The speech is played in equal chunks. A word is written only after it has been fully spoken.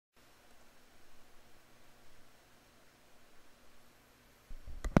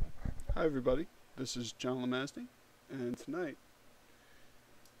Hi everybody, this is John Lemastny, and tonight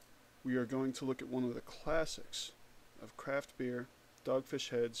we are going to look at one of the classics of craft beer,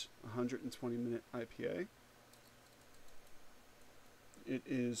 Dogfish Head's 120-minute IPA. It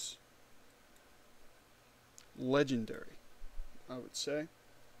is legendary, I would say.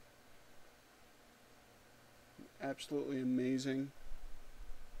 Absolutely amazing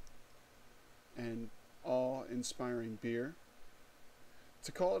and awe-inspiring beer.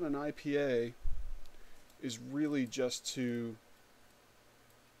 To call it an IPA is really just to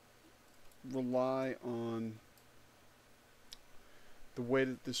rely on the way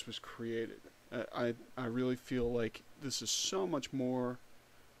that this was created. I really feel like this is so much more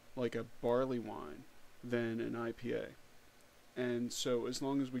like a barley wine than an IPA. And so as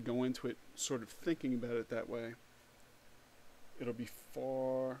long as we go into it sort of thinking about it that way, it'll be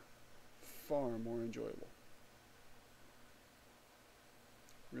far, far more enjoyable.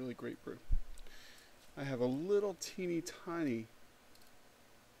 Really great brew. I have a little teeny tiny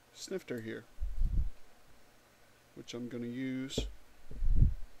snifter here, which I'm going to use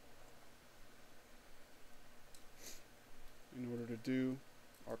in order to do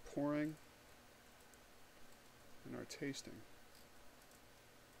our pouring and our tasting.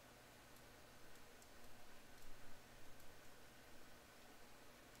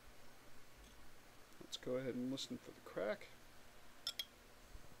 Let's go ahead and listen for the crack.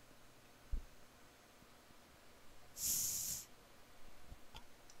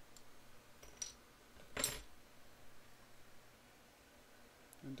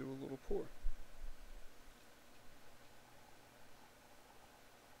 And do a little pour.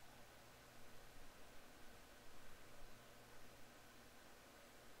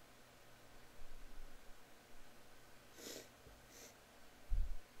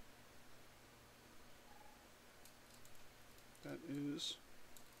 That is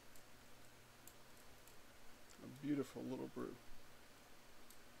a beautiful little brew.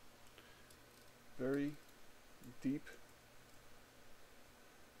 Very deep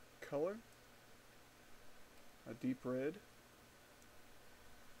color, a deep red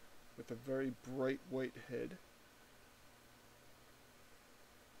with a very bright white head.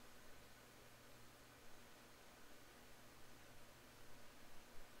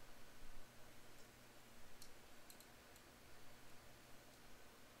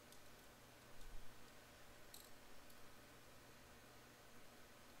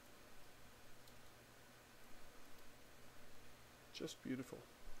 Just beautiful.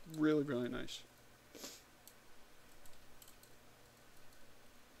 Really, really nice.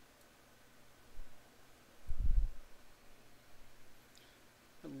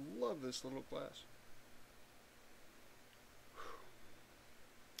 I love this little glass.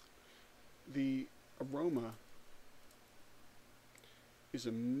 The aroma is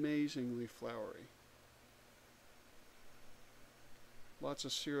amazingly flowery. Lots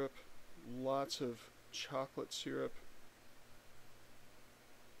of syrup, lots of chocolate syrup.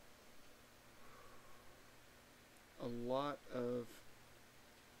 A lot of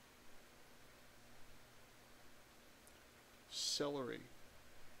celery,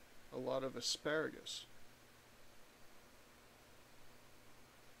 a lot of asparagus.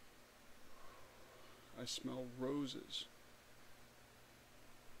 I smell roses.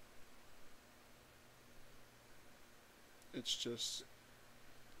 It's just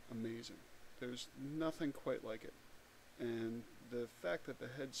amazing. There's nothing quite like it. And the fact that the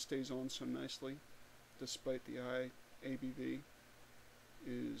head stays on so nicely despite the high ABV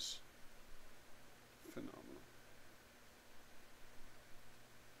is phenomenal.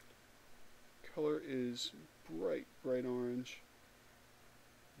 Color is bright, bright orange,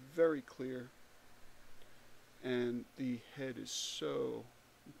 very clear, and the head is so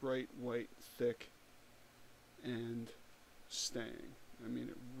bright white, thick, and staying. I mean,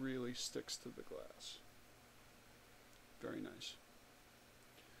 it really sticks to the glass. Very nice.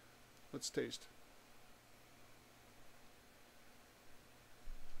 Let's taste.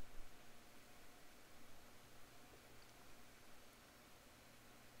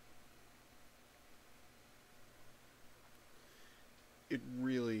 It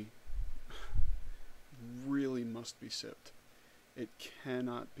really, really must be sipped. It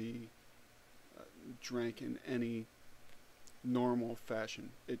cannot be drank in any normal fashion.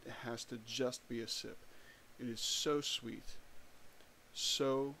 It has to just be a sip. It is so sweet,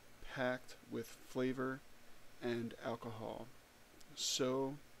 so packed with flavor and alcohol,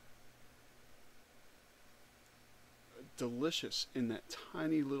 so delicious in that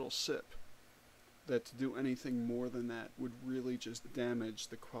tiny little sip, that to do anything more than that would really just damage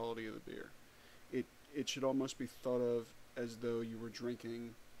the quality of the beer. It should almost be thought of as though you were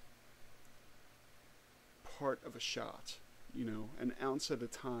drinking part of a shot. You know, an ounce at a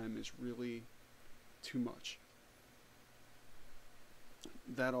time is really too much.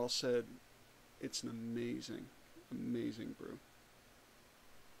 That all said, it's an amazing, amazing brew.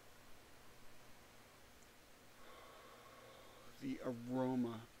 The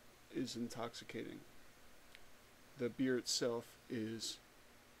aroma is intoxicating. The beer itself is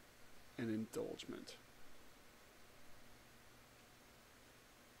an indulgence.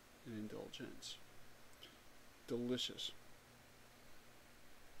 An indulgence. Delicious.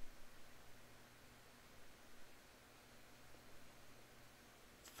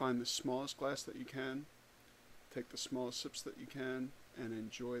 Find the smallest glass that you can, take the smallest sips that you can, and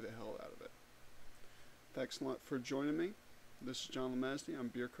enjoy the hell out of it. Thanks a lot for joining me. This is John Lemazny, I'm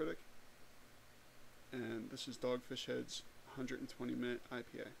Beer Critic, and this is Dogfish Head's 120 Minute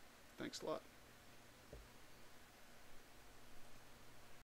IPA. Thanks a lot.